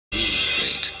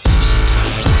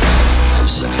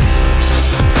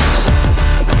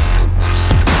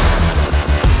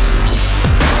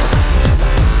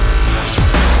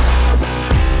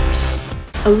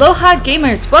Aloha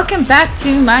gamers, welcome back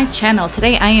to my channel.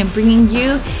 Today I am bringing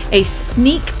you a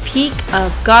sneak peek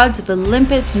of Gods of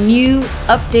Olympus new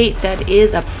update that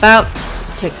is about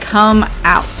to come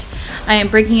out. I am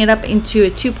breaking it up into a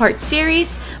two-part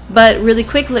series, but really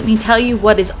quick, let me tell you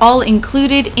what is all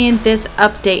included in this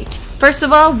update. First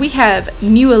of all, we have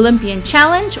new Olympian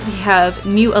challenge, we have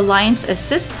new alliance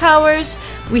assist powers,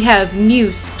 we have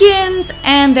new skins,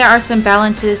 and there are some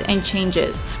balances and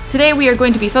changes. Today we are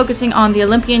going to be focusing on the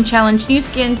Olympian challenge, new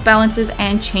skins, balances,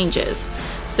 and changes.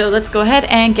 So let's go ahead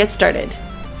and get started.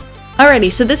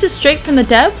 Alrighty, so this is straight from the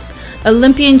devs,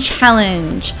 Olympian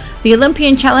challenge. The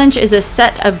Olympian challenge is a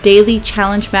set of daily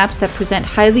challenge maps that present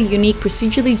highly unique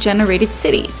procedurally generated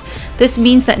cities. This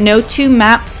means that no two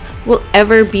maps will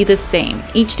ever be the same.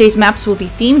 Each day's maps will be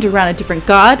themed around a different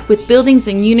god, with buildings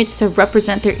and units to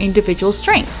represent their individual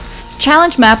strengths.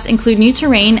 Challenge maps include new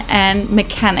terrain and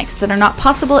mechanics that are not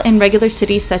possible in regular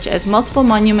cities, such as multiple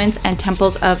monuments and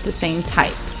temples of the same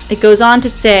type. It goes on to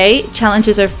say,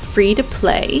 challenges are free to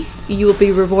play. You will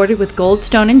be rewarded with gold,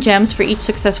 stone, and gems for each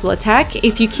successful attack.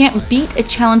 If you can't beat a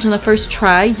challenge on the first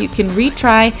try, you can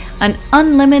retry an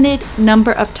unlimited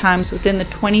number of times within the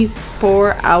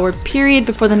 24-hour period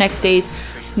before the next day's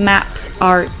maps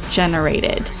are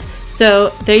generated.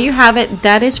 So there you have it.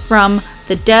 That is from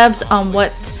the devs on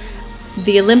what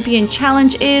the Olympian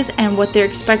challenge is and what they're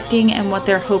expecting and what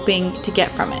they're hoping to get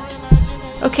from it.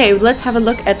 Okay, let's have a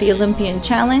look at the Olympian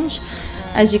challenge.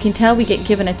 As you can tell, we get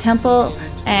given a temple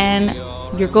and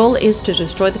your goal is to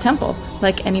destroy the temple,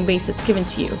 like any base that's given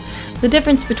to you. The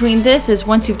difference between this is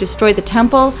once you've destroyed the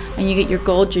temple and you get your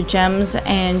gold, your gems,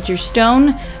 and your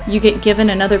stone, you get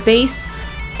given another base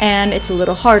and it's a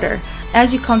little harder.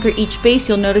 As you conquer each base,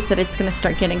 you'll notice that it's going to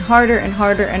start getting harder and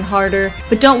harder and harder.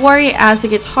 But don't worry, as it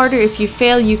gets harder, if you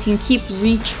fail, you can keep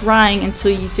retrying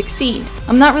until you succeed.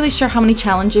 I'm not really sure how many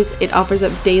challenges it offers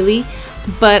up daily,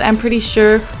 but I'm pretty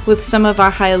sure with some of our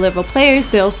higher level players,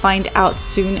 they'll find out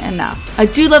soon enough. I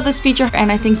do love this feature,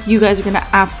 and I think you guys are going to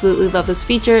absolutely love this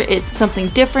feature. It's something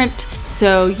different,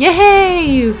 so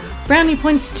yay! Brownie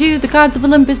points to the Gods of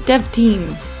Olympus dev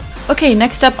team. Okay,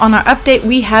 next up on our update,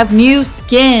 we have new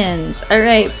skins.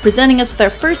 Alright, presenting us with our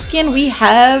first skin, we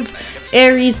have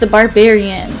Ares the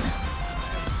Barbarian.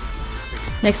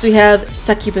 Next we have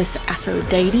Succubus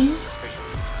Aphrodite.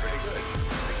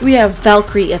 We have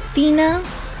Valkyrie Athena.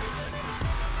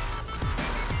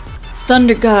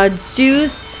 Thunder God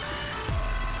Zeus.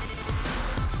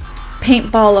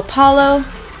 Paintball Apollo.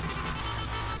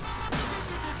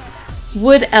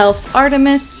 Wood Elf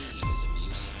Artemis.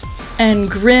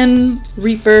 And Grim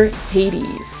Reaper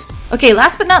Hades. Okay,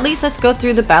 last but not least, let's go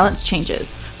through the balance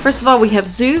changes. First of all, we have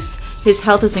Zeus. His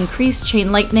health is increased,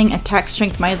 chain lightning, attack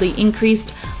strength mildly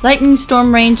increased, lightning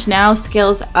storm range now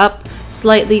scales up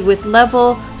slightly with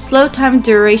level, slow time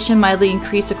duration mildly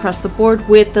increased across the board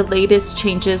with the latest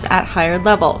changes at higher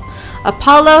level.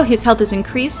 Apollo, his health is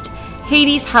increased,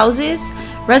 Hades houses,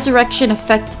 resurrection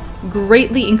effect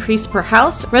greatly increased per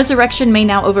house. Resurrection may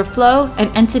now overflow.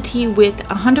 An entity with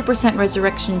 100%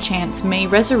 resurrection chance may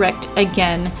resurrect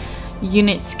again.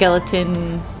 Unit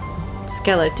skeleton.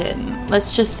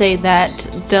 Let's just say that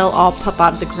they'll all pop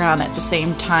out of the ground at the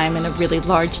same time in a really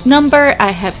large number. I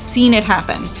have seen it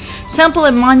happen. Temple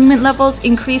and monument levels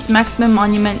increase maximum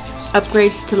monument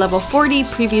upgrades to level 40,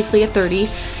 previously at 30.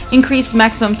 Increase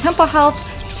maximum temple health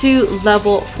to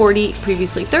level 40,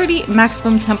 previously 30.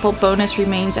 Maximum temple bonus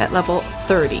remains at level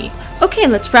 30. Okay,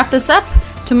 let's wrap this up.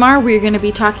 Tomorrow we're going to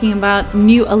be talking about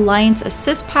new alliance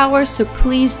assist powers, so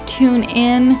please tune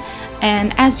in.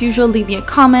 And as usual, leave me a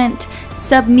comment,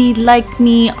 sub me, like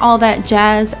me, all that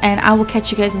jazz, and I will catch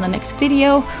you guys in the next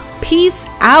video. Peace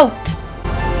out!